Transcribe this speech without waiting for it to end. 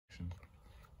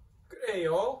Hey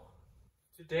y'all,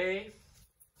 today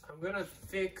I'm gonna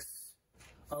fix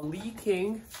a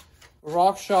leaking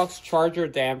RockShox Charger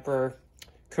damper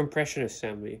compression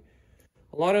assembly.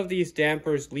 A lot of these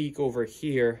dampers leak over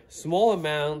here, small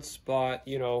amounts, but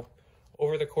you know,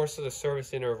 over the course of the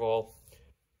service interval,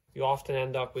 you often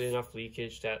end up with enough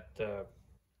leakage that the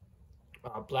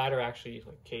bladder actually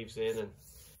caves in, and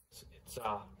it's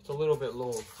a little bit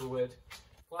low in fluid.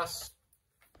 Plus,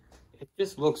 it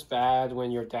just looks bad when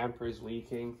your damper is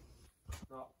leaking.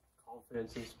 Not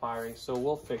confidence inspiring, so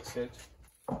we'll fix it.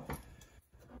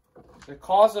 The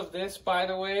cause of this, by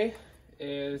the way,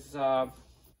 is a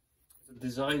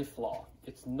design flaw.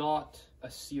 It's not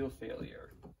a seal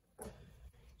failure.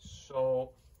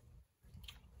 So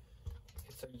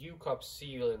it's a U-cup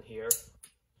seal in here,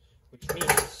 which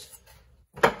means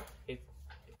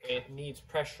it needs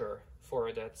pressure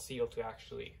for that seal to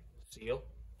actually seal.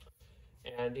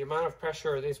 And the amount of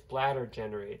pressure this bladder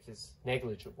generates is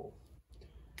negligible.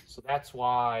 So that's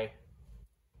why,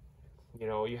 you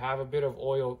know, you have a bit of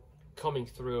oil coming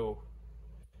through,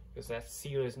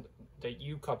 because the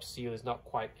U-cup seal is not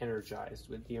quite energized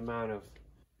with the amount of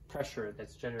pressure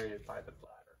that's generated by the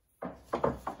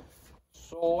bladder.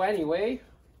 So anyway,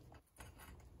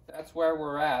 that's where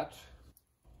we're at.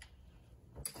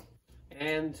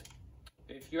 And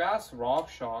if you ask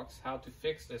RockShox how to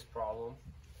fix this problem,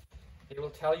 they will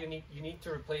tell you you need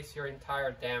to replace your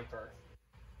entire damper.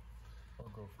 Or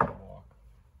go for a walk.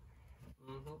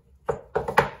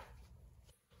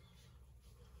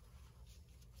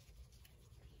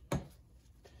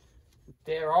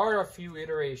 There are a few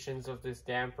iterations of this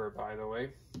damper, by the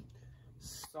way.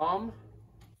 Some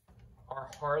are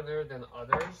harder than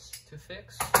others to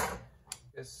fix.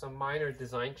 There's some minor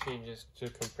design changes to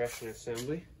compression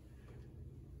assembly.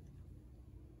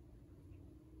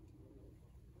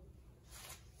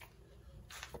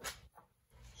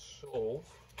 So,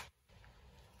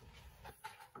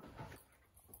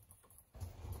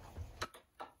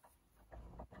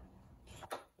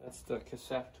 that's the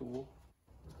cassette tool.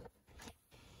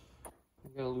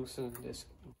 I'm gonna loosen this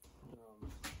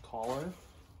collar.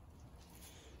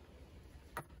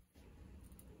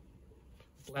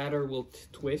 Bladder will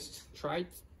twist. Try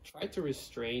to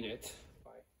restrain it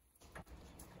by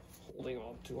holding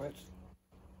on to it.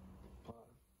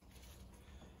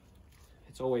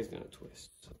 It's always gonna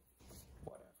twist. So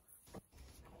whatever.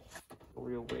 No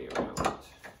real way around it.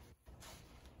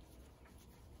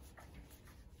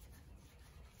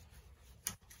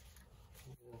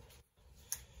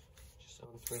 Just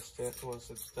untwist it once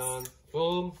it's done.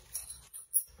 Boom.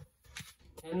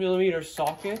 10mm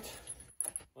socket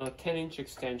on a 10-inch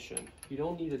extension. You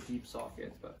don't need a deep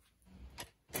socket, but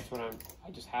that's what I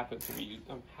just happen to be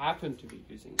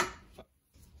using it. But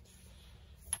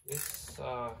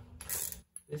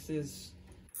this is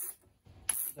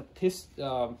the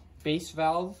base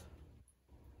valve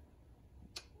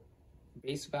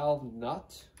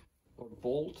nut or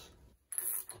bolt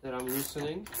that I'm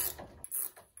loosening,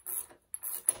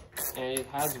 and it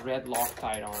has red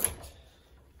Loctite on it,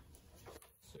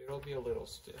 so it'll be a little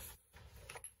stiff.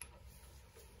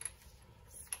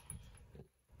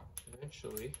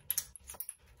 Eventually,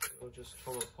 it'll just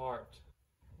come apart.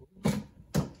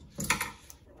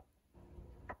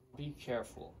 Be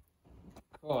careful,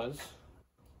 because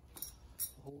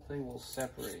the whole thing will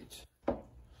separate.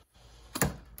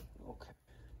 Okay,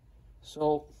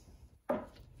 so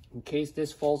in case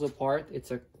this falls apart,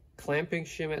 it's a clamping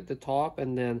shim at the top,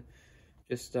 and then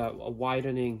just a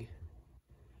widening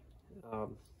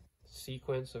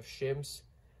sequence of shims.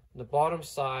 On the bottom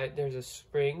side, there's a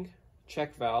spring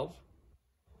check valve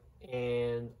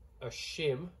and a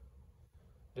shim.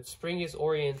 The spring is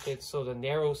oriented so the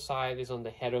narrow side is on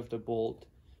the head of the bolt.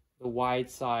 The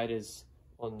wide side is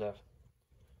on the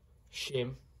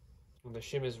shim. And the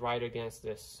shim is right against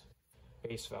this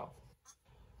base valve.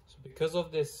 So because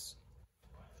of this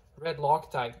red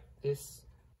Loctite, this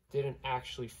didn't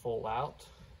actually fall out,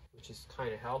 which is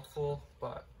kind of helpful,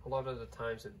 but a lot of the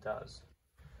times it does.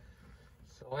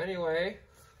 So anyway,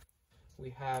 we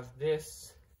have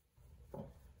this.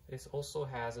 This also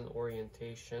has an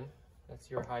orientation. That's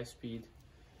your high-speed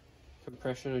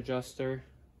compression adjuster.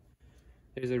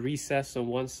 There's a recess on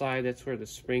one side, that's where the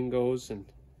spring goes,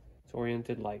 and it's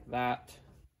oriented like that.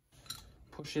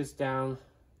 Pushes down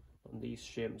on these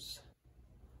shims.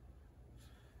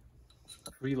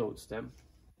 Reloads them.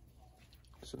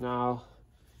 So now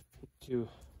to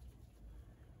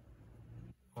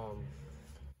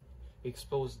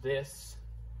expose this,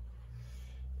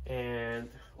 and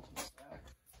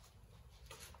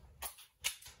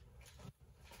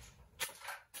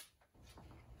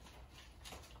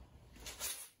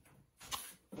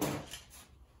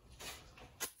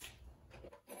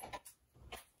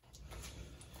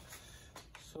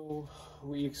So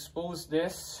we expose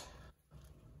this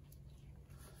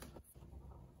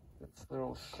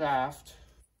little shaft.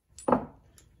 I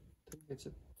think it's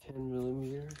a 10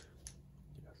 millimeter.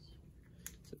 Yes.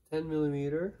 It's a 10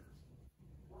 millimeter.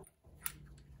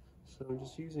 So I'm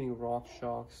just using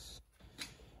RockShox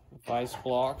vice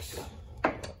blocks.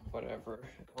 Whatever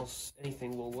else,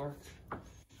 anything will work.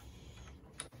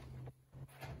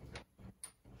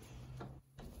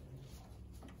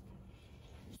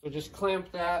 So just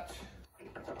clamp that,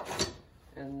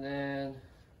 and then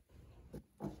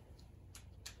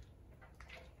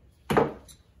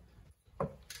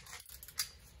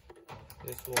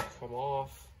this will come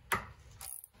off.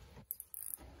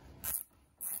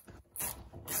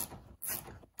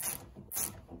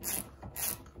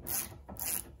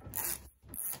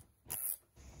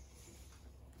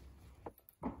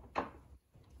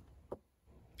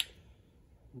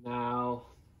 Now,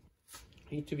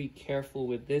 need to be careful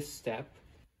with this step.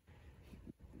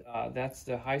 That's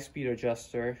the high-speed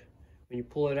adjuster. When you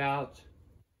pull it out,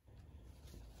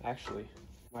 actually,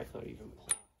 might not even pull.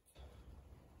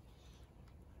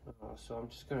 So I'm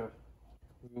just gonna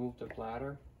remove the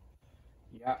bladder.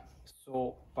 Yeah,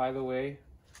 so by the way,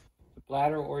 the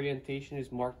bladder orientation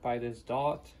is marked by this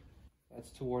dot.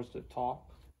 That's towards the top.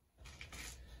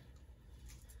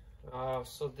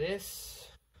 So this,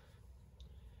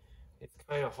 it's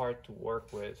kind of hard to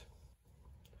work with,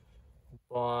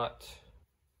 but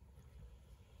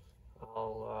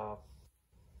I'll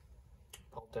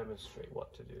demonstrate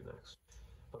what to do next.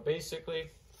 But basically,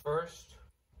 first,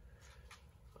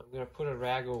 I'm going to put a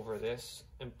rag over this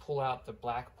and pull out the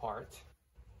black part.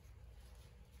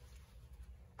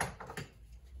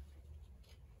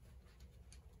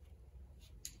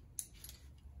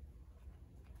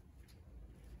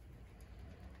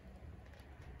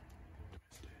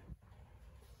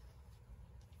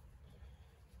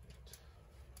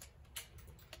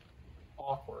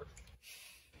 Awkward.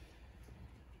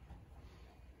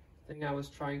 The thing I was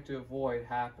trying to avoid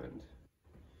happened,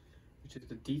 which is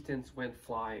the detents went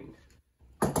flying.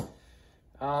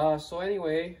 So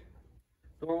anyway,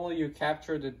 normally you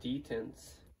capture the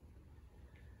detents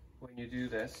when you do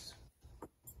this.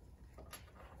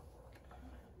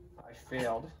 I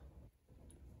failed.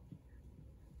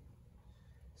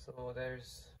 So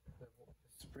there's a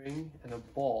spring and a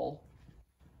ball.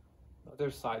 The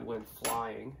other side went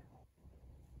flying,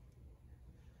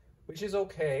 which is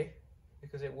okay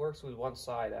because it works with one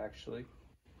side actually,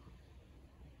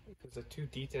 because the two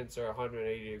detents are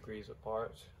 180 degrees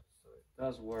apart, so it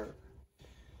does work.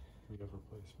 We have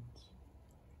replacements.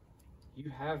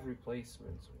 You have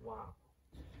replacements, wow.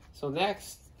 So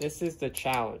next, this is the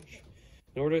challenge.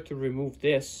 In order to remove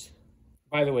this,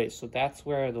 by the way, so that's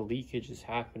where the leakage is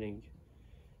happening,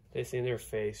 this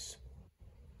interface.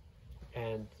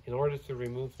 And in order to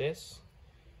remove this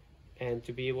and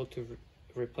to be able to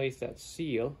replace that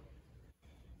seal,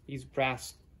 these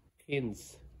brass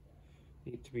pins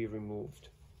need to be removed.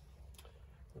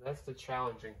 And that's the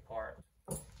challenging part.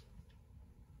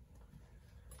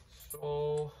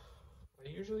 So I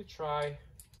usually try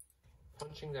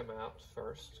punching them out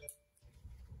first.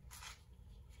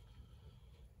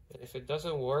 And if it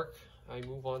doesn't work, I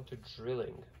move on to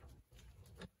drilling.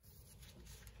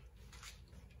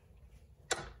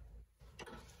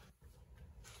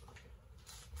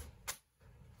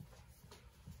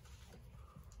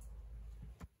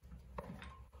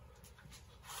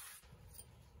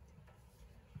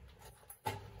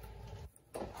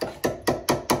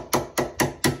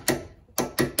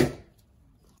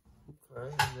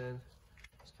 And then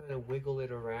just kind of wiggle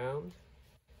it around.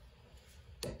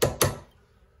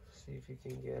 See if you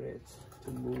can get it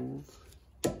to move.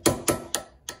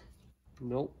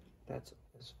 Nope, that's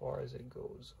as far as it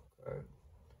goes. Okay,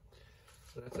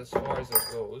 so that's as far as it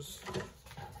goes, it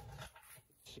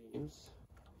seems.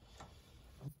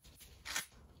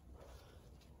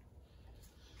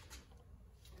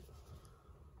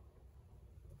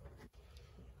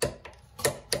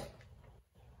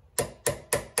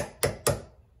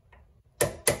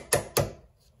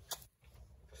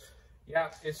 Yeah,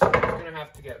 it's gonna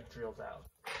have to get drilled out.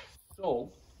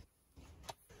 So,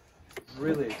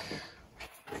 drilling.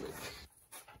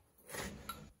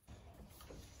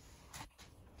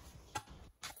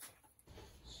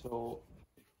 So,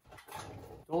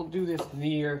 don't do this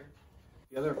near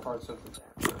the other parts of the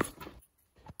damper.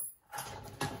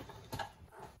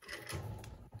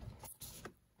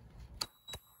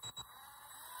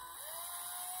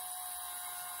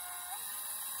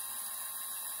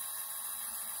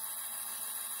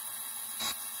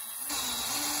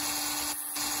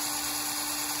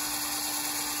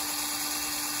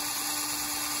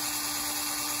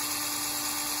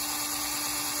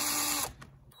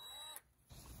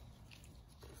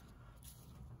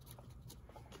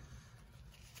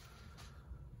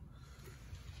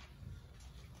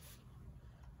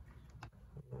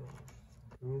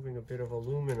 Removing a bit of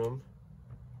aluminum.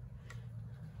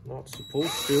 Not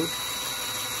supposed to.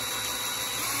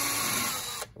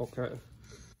 Okay.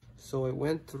 So it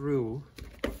went through.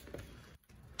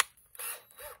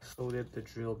 So did the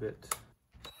drill bit.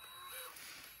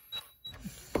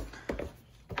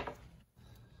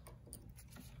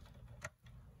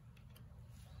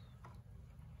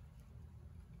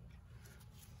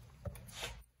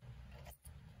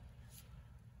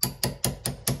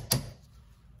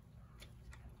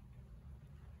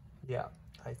 Yeah,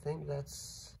 I think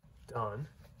that's done.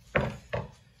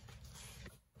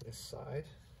 This side.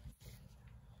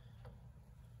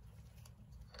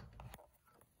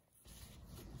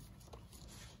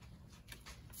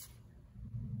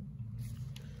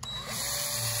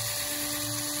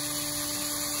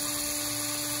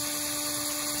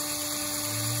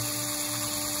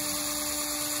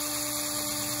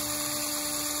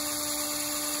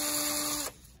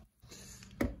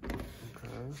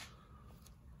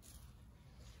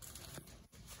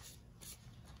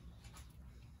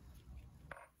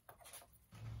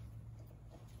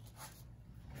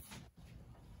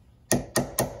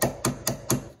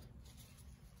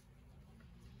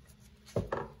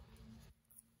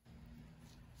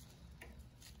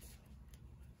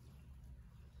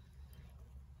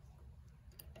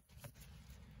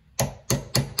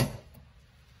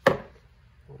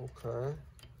 Okay,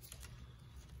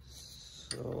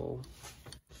 so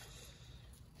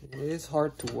it is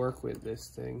hard to work with this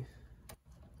thing.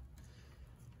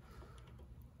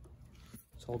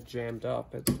 It's all jammed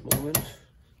up at the moment.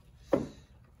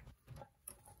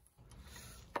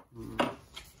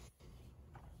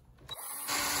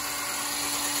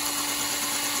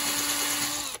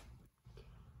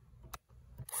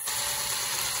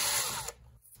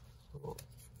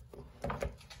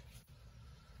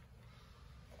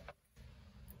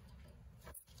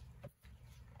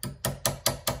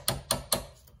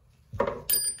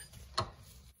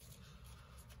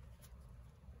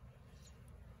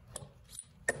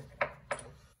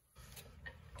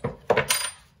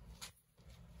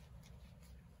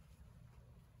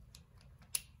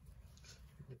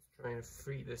 Trying to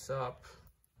free this up.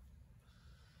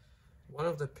 One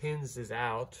of the pins is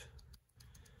out.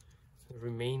 The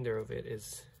remainder of it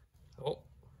is, oh,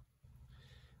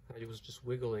 I was just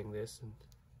wiggling this and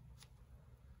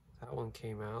that one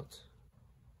came out.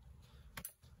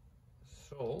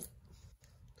 So,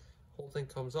 whole thing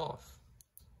comes off.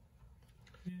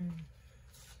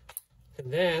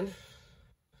 And then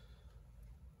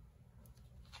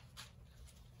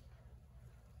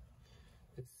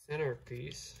the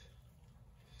centerpiece.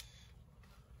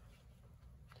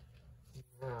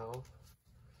 Now,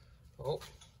 oh,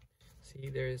 see,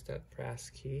 there's that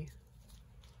brass key.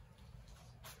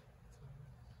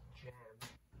 Jam.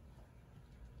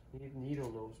 Need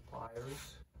needle nose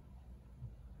pliers.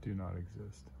 Do not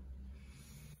exist.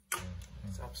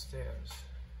 It's upstairs.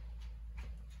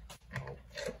 Oh,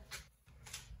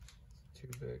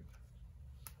 too big.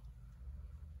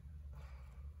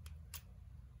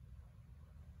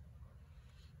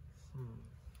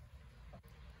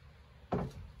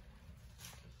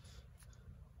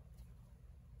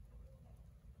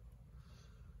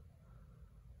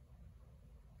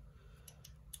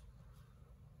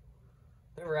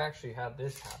 Never actually had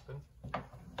this happen.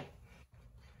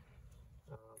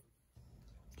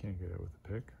 Can't get it with a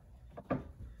pick. No.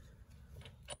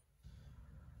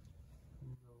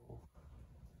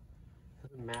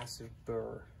 Has a massive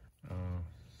burr.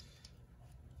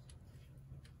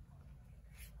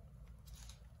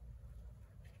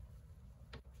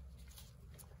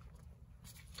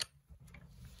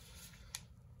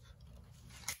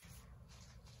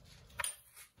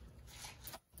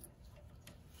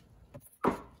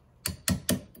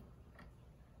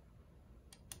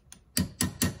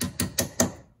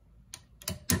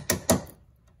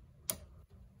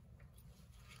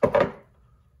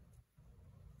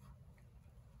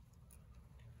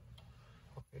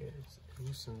 It's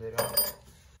loosened it up. It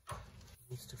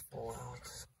needs to fall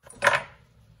out.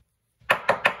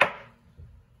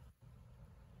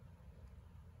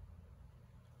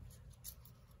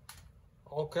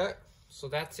 Okay, so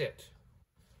that's it.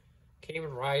 Came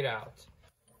right out.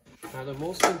 Now the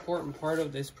most important part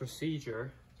of this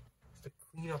procedure is to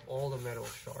clean up all the metal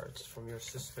shards from your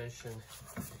suspension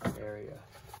area.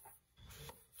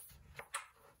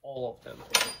 All of them.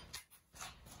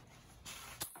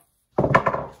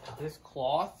 This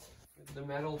cloth, the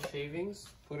metal shavings,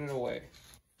 put it away.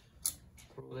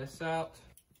 Throw this out,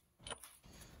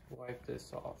 wipe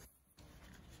this off.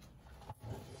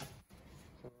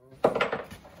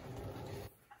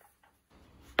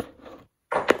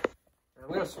 I'm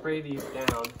going to spray these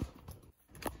down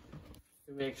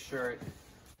to make sure it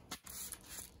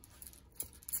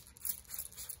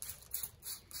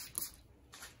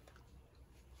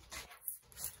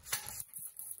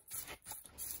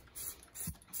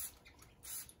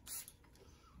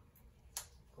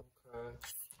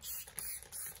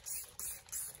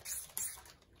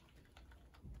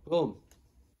boom.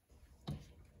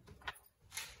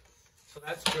 So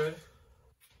that's good.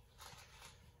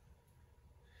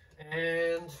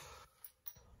 And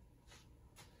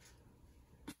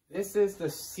this is the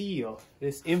seal,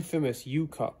 this infamous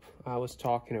U-cup I was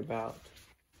talking about.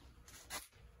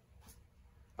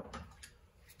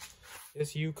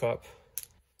 This U-cup,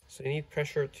 so you need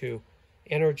pressure to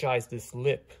energize this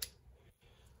lip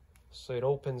so it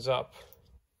opens up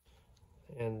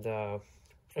and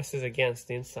presses against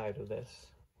the inside of this.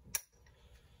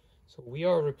 So we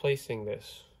are replacing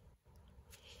this.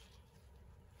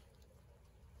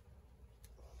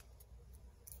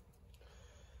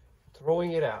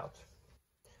 Throwing it out.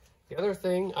 The other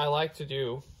thing I like to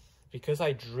do, because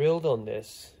I drilled on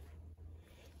this,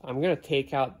 I'm going to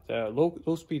take out the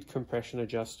low speed compression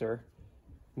adjuster.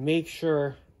 Make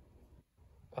sure,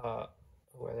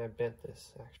 when I bent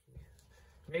this actually,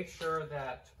 make sure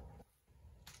that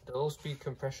the low speed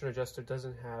compression adjuster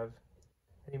doesn't have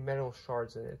any metal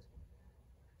shards in it.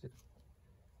 Just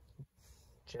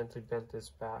gently bend this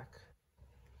back.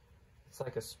 It's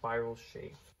like a spiral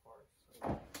shaped part.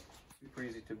 So super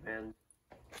easy to bend.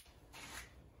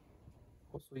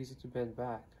 Also easy to bend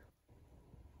back.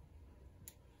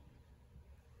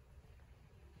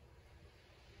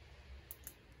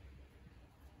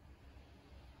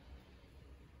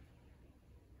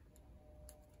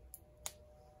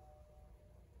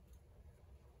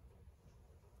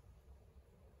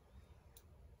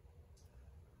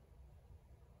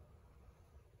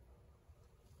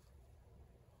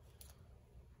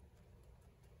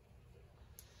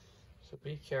 So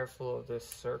be careful of this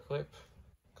circlip.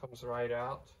 Comes right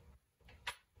out.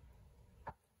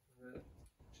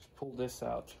 Just pull this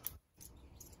out.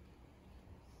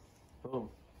 Boom.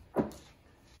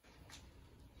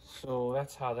 So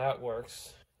that's how that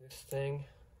works. This thing.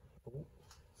 Ooh.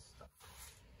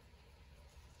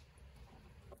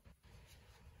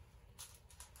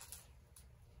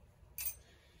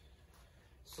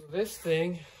 So this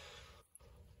thing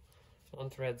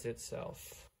unthreads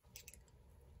itself.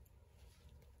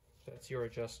 That's your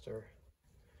adjuster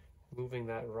moving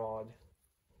that rod.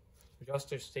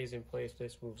 Adjuster stays in place,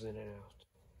 this moves in and out.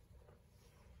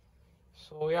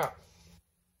 So yeah.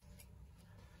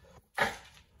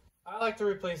 I like to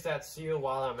replace that seal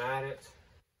while I'm at it.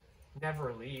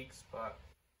 Never leaks, but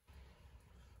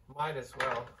might as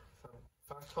well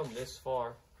if I've come this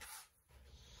far.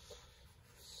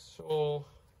 So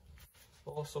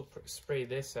also spray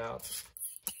this out.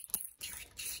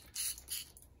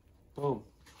 Boom.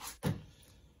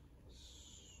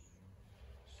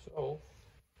 So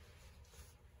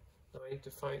now I need to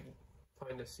find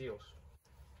the seals.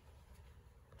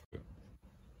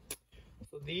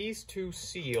 So these two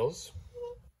seals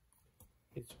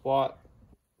is what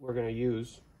we're gonna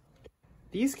use.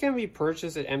 These can be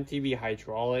purchased at MTB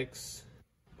Hydraulics,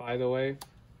 by the way.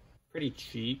 Pretty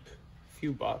cheap, a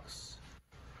few bucks.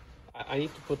 I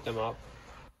need to put them up,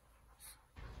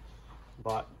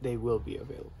 but they will be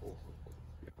available.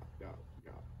 Yeah.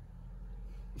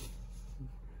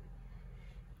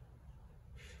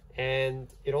 And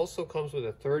it also comes with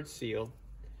a third seal,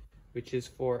 which is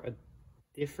for a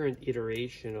different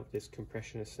iteration of this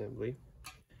compression assembly.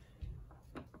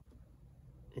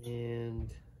 And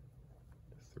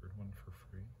the third one for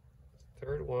free.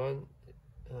 Third one,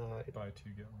 buy two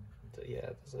get one free. Yeah,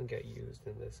 it doesn't get used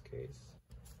in this case.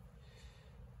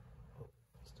 Oh,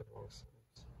 it's the wrong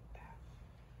size.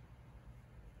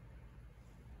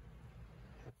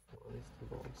 F1 is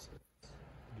the wrong size.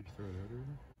 Did you throw it out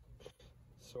already?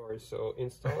 Sorry, so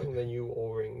installing the new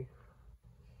O-ring,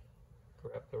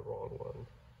 grab the wrong one.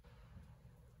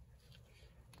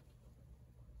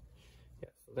 Yeah,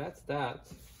 so that's that.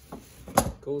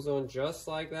 Goes on just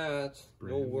like that,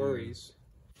 no worries.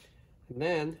 And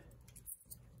then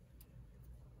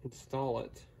install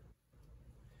it.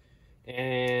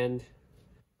 And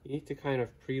you need to kind of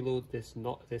preload this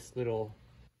little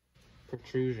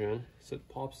protrusion so it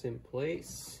pops in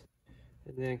place,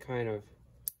 and then kind of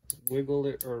wiggle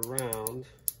it around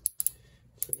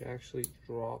so it actually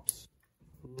drops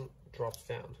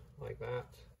down like that.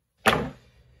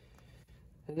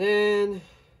 And then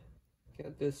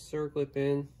get this circlip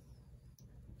in.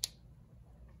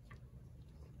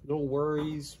 No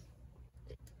worries,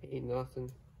 ain't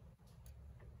nothing.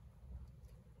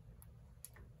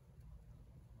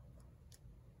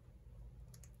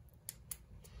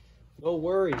 No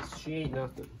worries, she ain't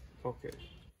nothing. Okay.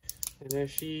 And then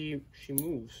she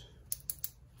moves.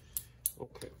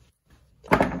 Okay.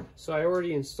 So I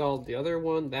already installed the other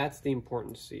one. That's the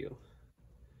important seal.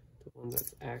 The one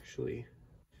that's actually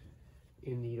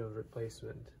in need of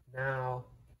replacement. Now,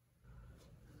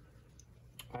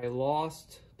 I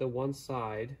lost the one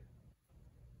side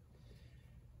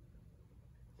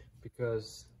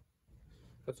because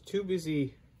I was too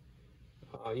busy,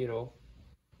 you know,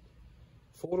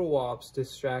 photo ops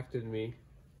distracted me.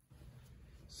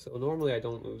 So normally I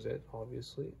don't lose it,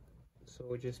 obviously. So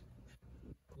we just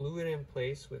glue it in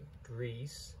place with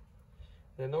grease.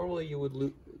 And normally you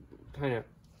would kind of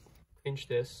pinch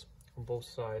this on both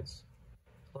sides.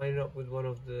 Line it up with one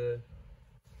of the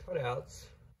cutouts,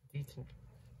 decent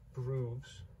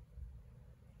grooves,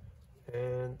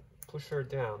 and push her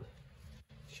down.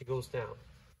 She goes down.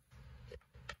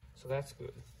 So that's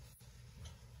good.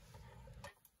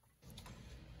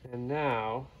 And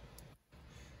now,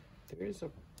 there's a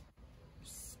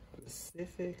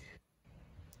specific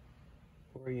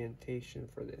orientation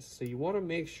for this. So you want to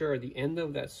make sure the end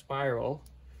of that spiral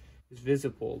is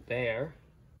visible there.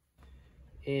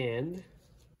 And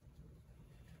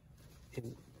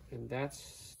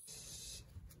that's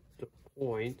the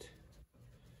point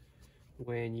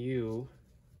when you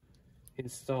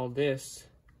install this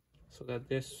so that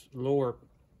this lower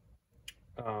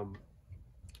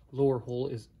hole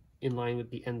is in line with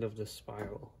the end of the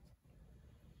spiral.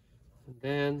 And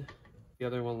then the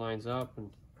other one lines up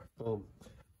and boom.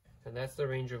 And that's the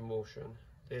range of motion.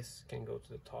 This can go to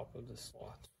the top of the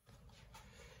slot.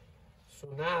 So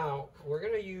now we're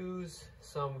gonna use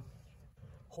some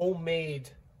homemade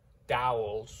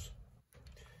dowels.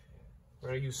 We're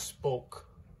gonna use spoke.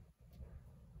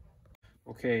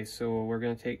 Okay, so we're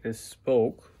gonna take this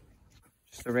spoke,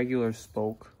 just a regular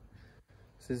spoke.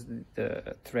 This is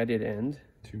the threaded end.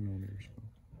 2 millimeters.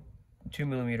 2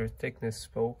 millimeter thickness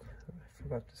spoke. I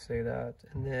forgot to say that.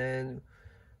 And then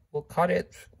we'll cut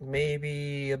it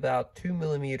maybe about 2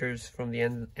 millimeters from the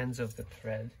ends of the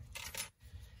thread.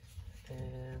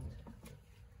 And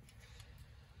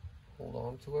hold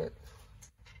on to it.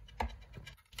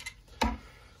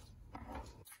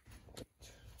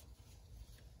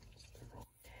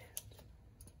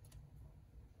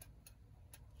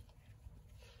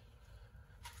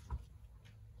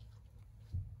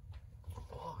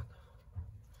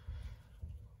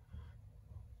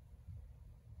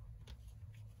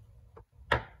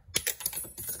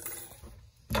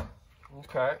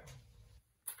 Okay.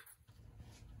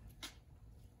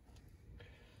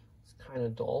 It's kind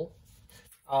of dull.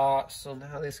 So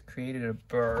now this created a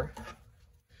burr.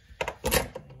 I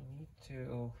need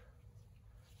to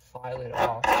file it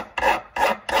off.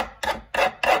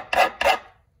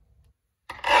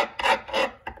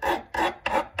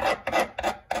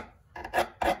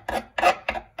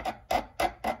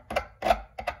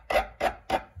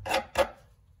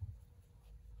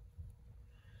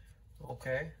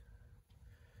 Okay.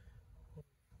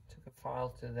 Took a file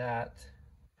to that.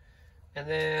 And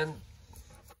then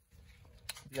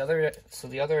the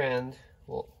other end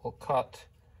we'll cut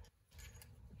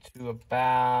to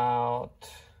about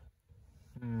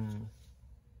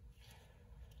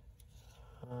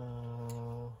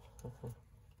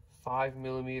 5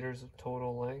 millimeters of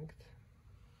total length,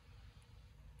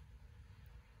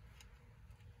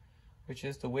 which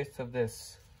is the width of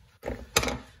this.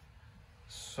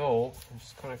 So I'm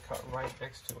just going to cut right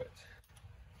next to it.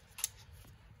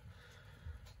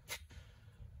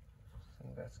 I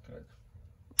think that's good.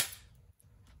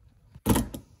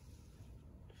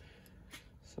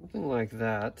 Something like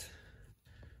that.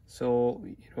 So,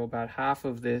 you know, about half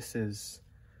of this is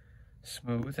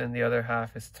smooth and the other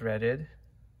half is threaded.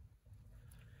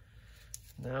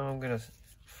 Now I'm going to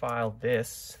file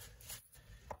this.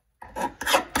 Try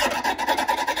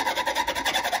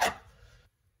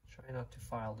not to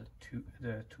file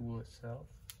the tool itself.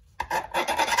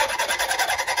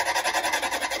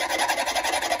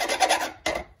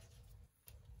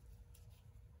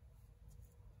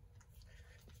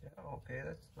 Okay,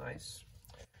 that's nice.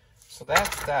 So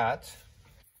that's that.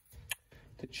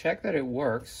 To check that it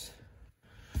works,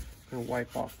 I'm going to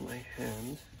wipe off my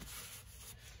hand.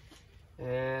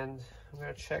 And I'm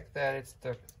going to check that it's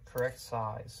the correct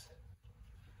size.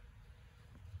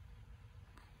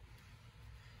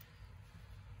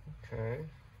 Okay.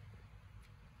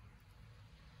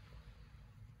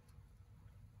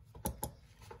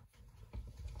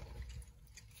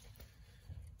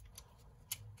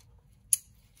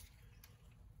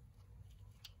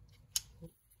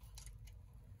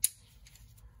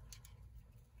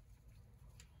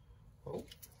 Oh,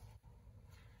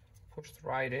 pushed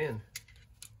right in.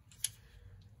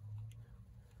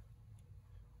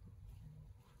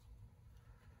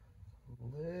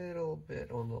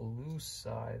 loose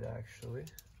side actually.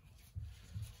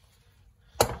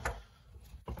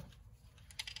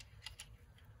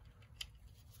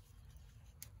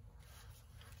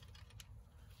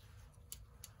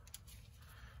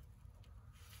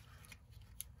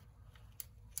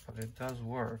 But it does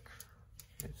work,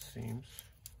 it seems.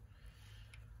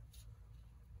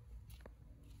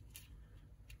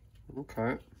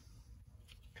 Okay.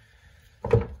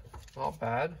 Not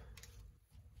bad.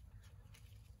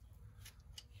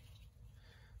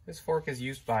 This fork is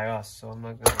used by us, so I'm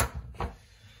not gonna,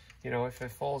 you know, if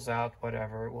it falls out,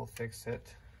 whatever, we'll fix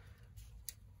it.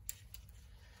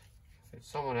 If it's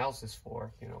someone else's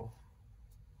fork, you know,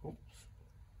 oops,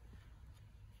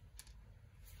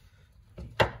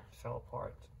 fell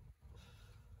apart.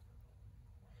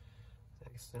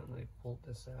 Accidentally pulled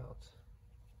this out.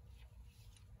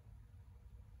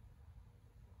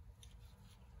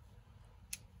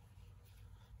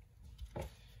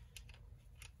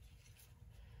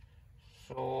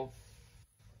 So,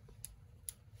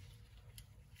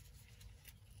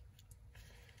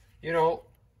 you know,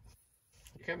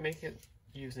 you can make it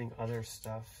using other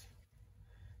stuff,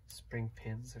 spring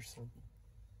pins or something,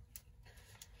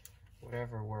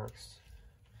 whatever works.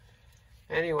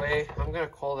 Anyway, I'm gonna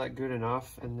call that good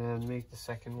enough and then make the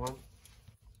second one.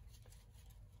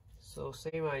 So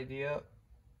same idea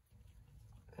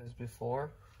as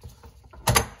before.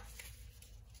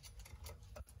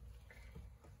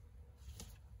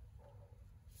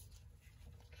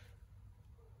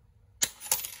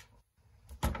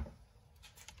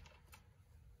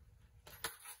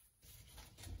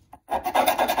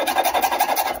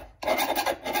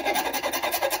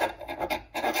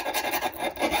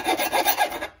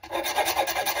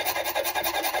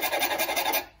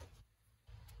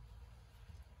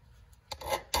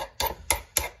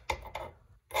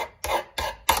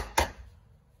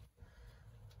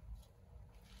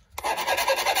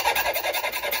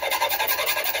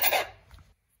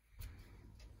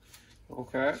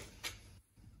 Okay.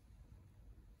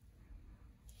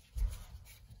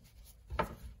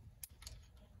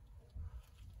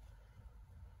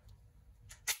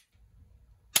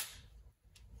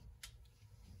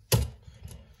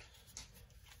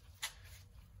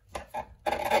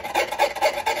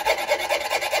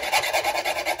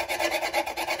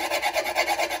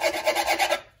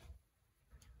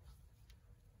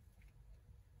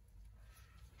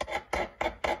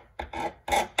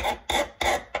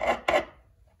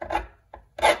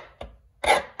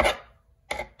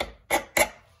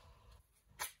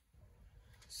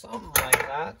 Something like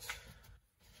that.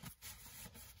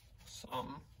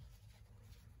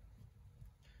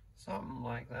 Something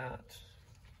like that.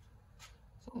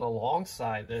 It's on the long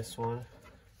side, this one.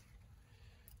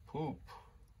 Poop.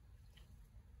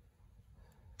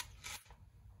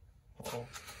 Oh.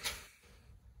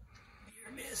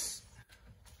 Near miss.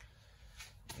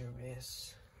 Near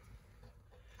miss.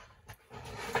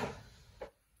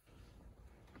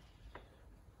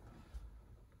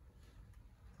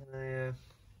 Yeah.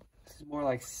 This is more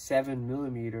like 7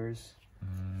 millimeters.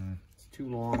 It's too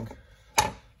long.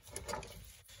 I'm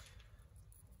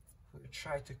gonna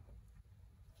try to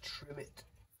trim it.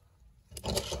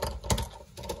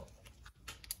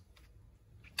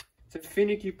 It's a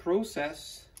finicky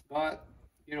process, but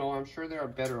you know, I'm sure there are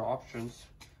better options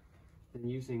than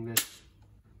using this,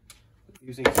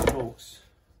 using spokes.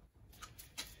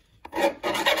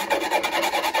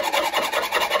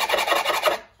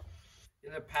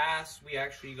 In the past, we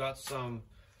actually got some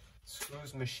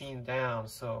screws machined down,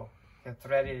 so you can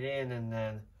thread it in and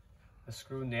then the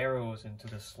screw narrows into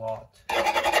the slot.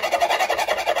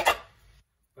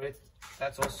 But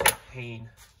that's also a pain.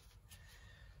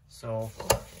 So,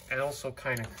 and also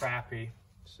kind of crappy.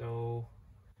 So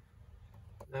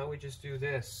now we just do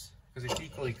this because it's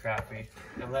equally crappy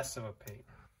and less of a pain.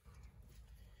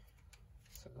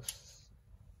 So this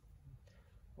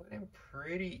went in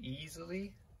pretty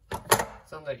easily.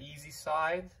 It's on the easy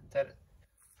side that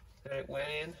it went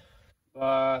in,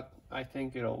 but I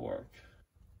think it'll work.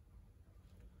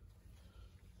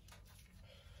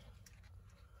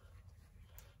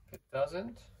 If it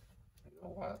doesn't, you know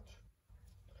what?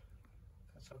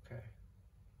 That's okay.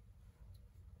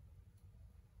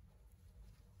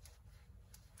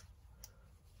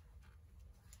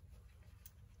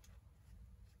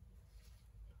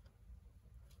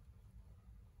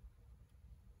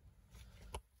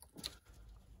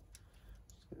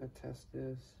 Just gonna test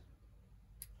this.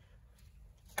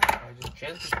 I just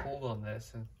gently pulled on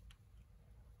this and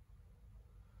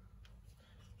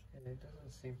it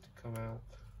doesn't seem to come out.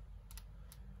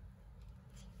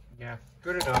 Yeah,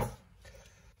 good enough.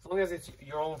 As long as it's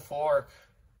your own fork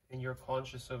and you're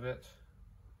conscious of it.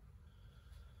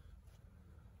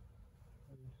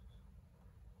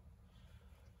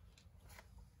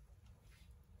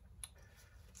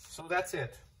 So that's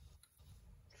it.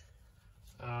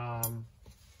 If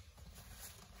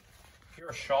you're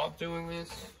a shop doing this,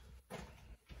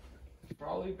 it's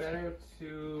probably better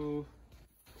to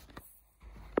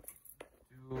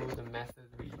do the method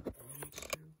we used to.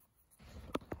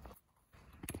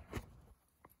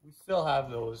 We still have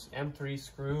those M3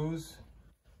 screws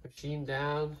machined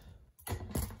down.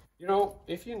 You know,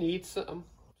 if you need some,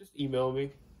 just email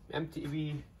me.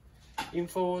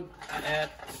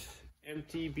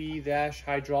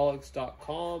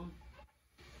 info@mtb-hydraulics.com.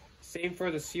 Same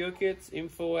for the seal kits,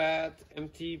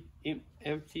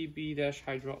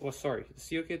 info@mtb-hydraulics. Well, sorry, the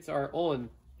seal kits are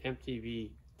on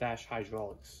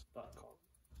mtb-hydraulics.com.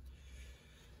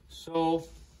 So,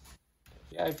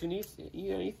 yeah, if you need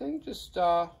anything, just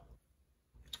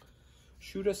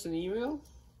shoot us an email,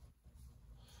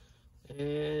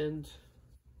 and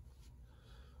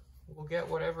we'll get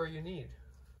whatever you need.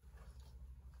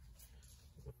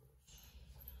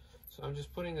 So I'm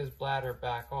just putting this bladder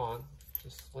back on,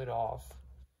 just slid off.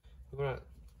 You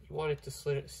want it to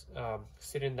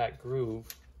sit in that groove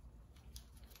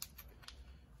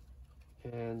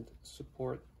and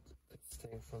support this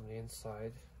thing from the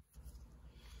inside.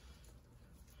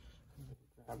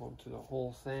 Grab onto the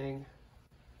whole thing.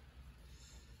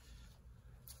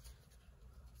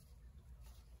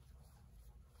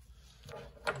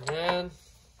 And then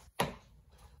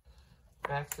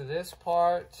back to this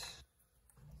part.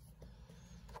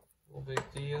 No big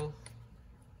deal.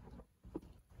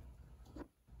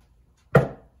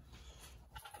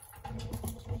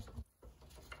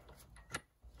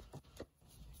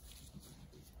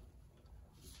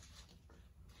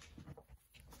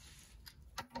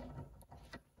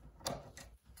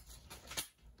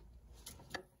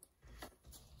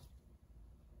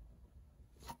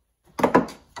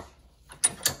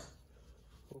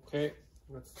 Okay,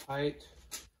 that's tight.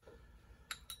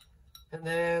 And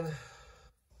then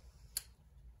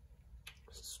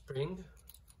spring,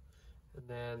 and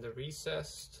then the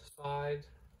recessed side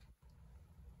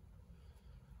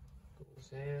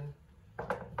goes in.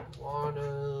 You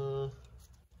wanna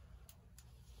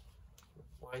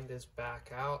wind this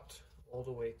back out all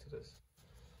the way to this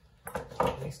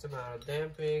least amount of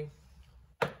damping.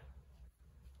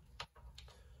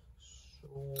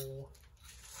 So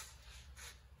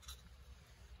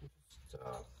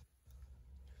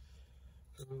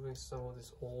removing some of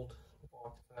this old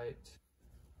Loctite.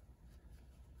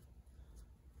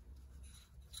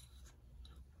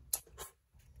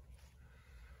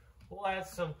 We'll add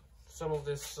some of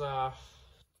this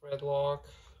thread lock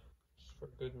just for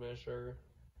good measure.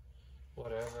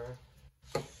 Whatever.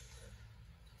 It's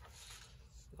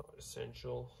not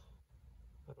essential,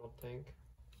 I don't think.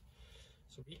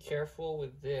 So be careful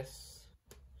with this.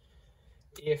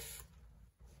 If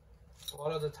a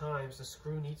lot of the times the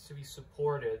screw needs to be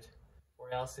supported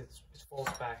or else it falls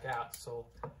back out. So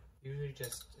usually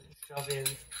just shove in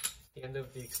the end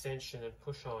of the extension and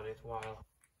push on it while,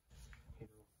 you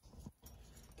know,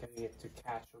 getting it to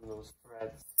catch on those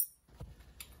threads.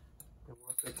 And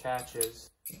once it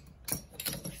catches,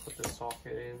 put the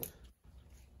socket in.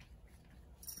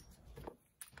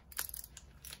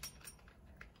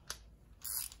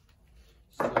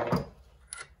 So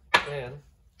then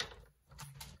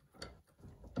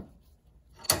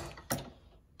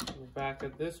we're back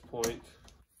at this point.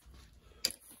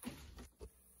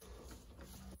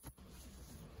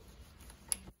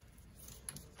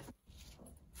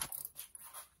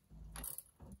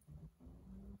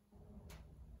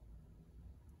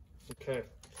 Okay,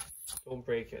 don't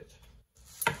break it,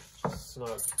 just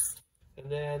snug.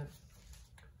 And then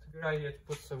it's a good idea to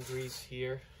put some grease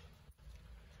here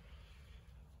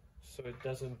so it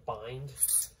doesn't bind.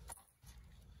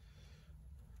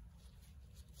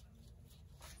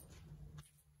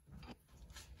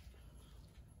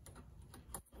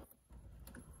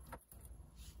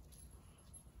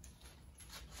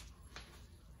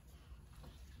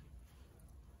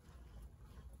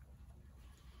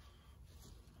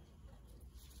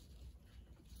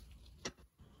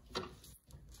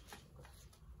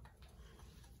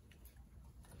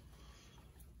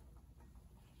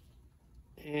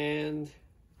 And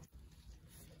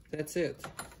that's it.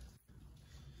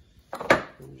 I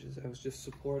was just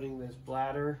supporting this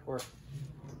bladder, or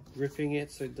gripping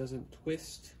it so it doesn't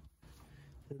twist.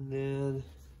 And then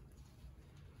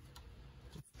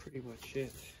that's pretty much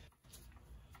it.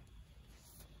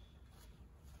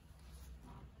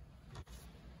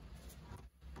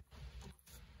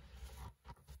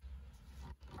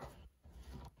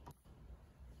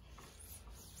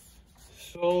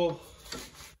 So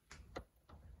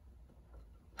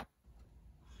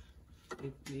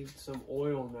it needs some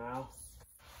oil now.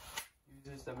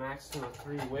 This is the maximum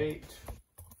 3 weight.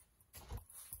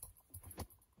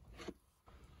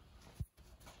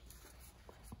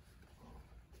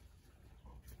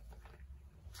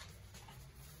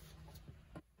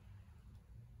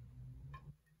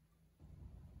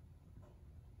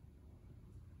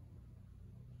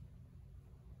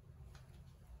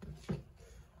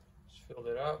 Just filled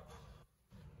it up.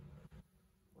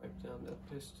 Wipe down that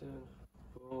piston.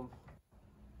 Boom.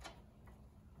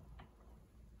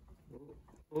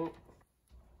 Ooh.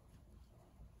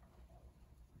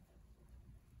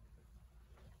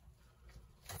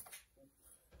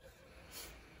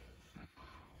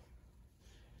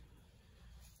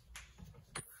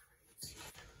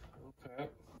 Okay.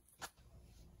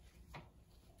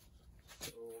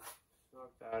 So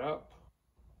knock that up.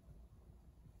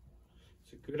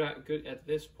 It's a good at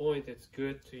this point. It's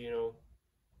good to, you know,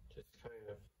 just kind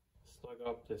of snug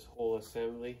up this whole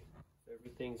assembly.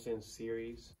 Everything's in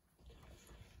series.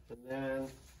 And then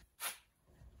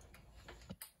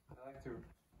I like to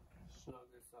snug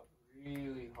this up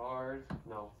really hard.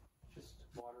 No, just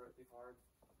moderately hard.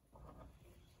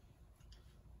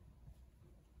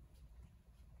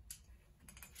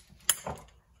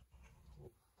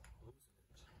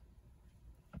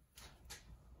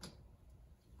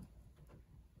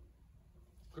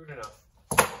 Good enough.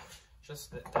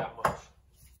 Just that much.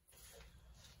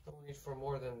 No need for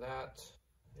more than that.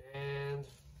 And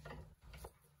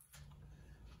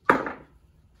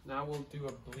now we'll do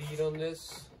a bleed on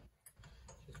this.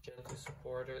 Just gently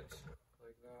support it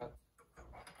like that.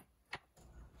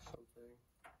 Something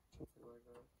like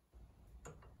that.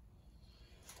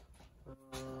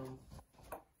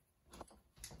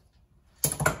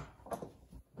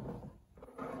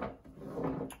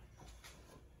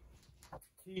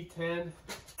 T10,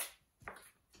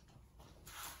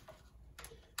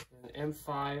 an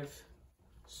M5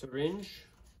 syringe.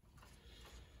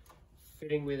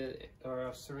 Fitting with it, or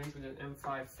a syringe with an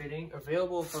M5 fitting,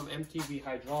 available from MTB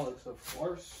Hydraulics, of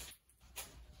course.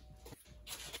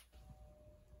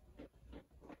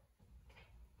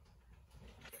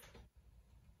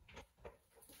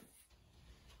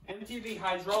 MTB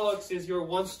Hydraulics is your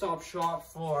one-stop shop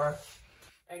for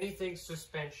anything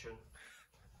suspension.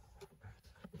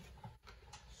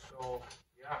 So,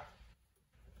 yeah.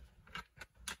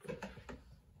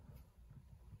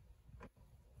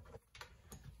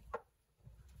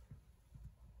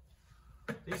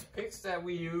 These picks that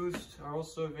we used are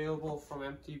also available from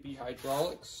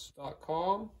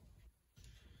mtbhydraulics.com.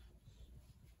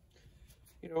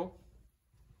 You know,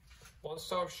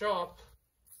 one-stop shop.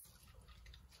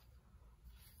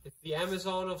 It's the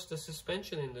Amazon of the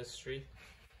suspension industry.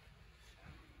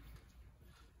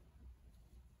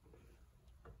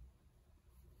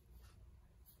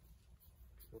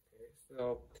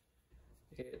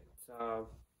 Okay, so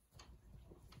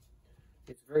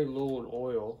it's very low in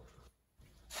oil.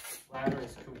 Bladder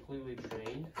is completely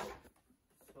drained,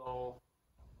 so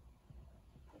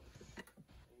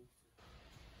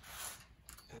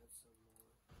add some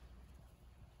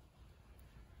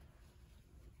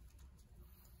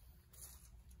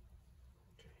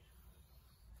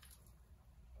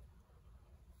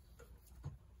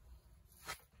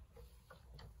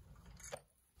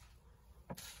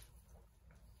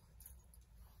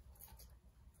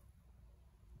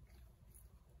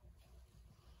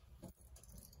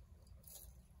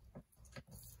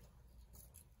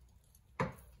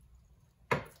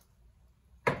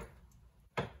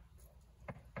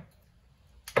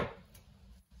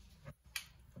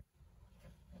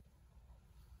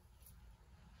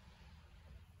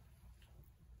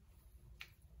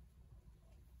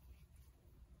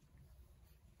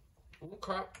more.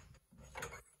 Okay.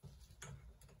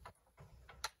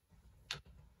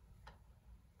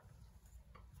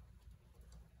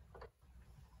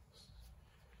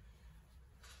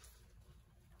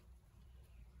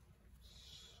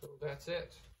 So that's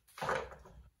it.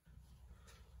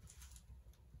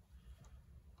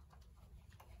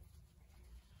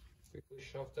 Quickly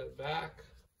shove that back.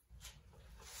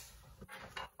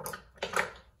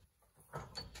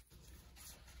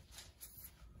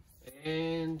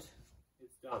 And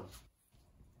it's done.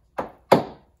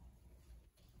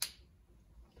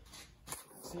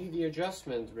 See the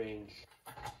adjustment range.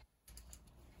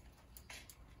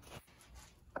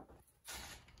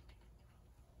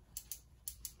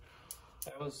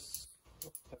 That was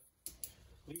the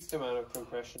least amount of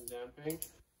compression damping,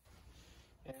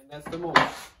 and that's the most.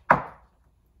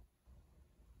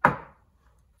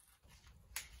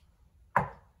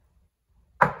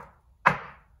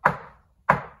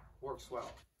 Works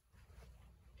well.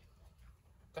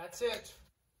 That's it.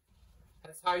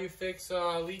 That's how you fix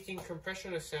a leaking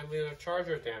compression assembly in a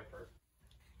charger damper.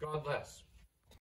 God bless.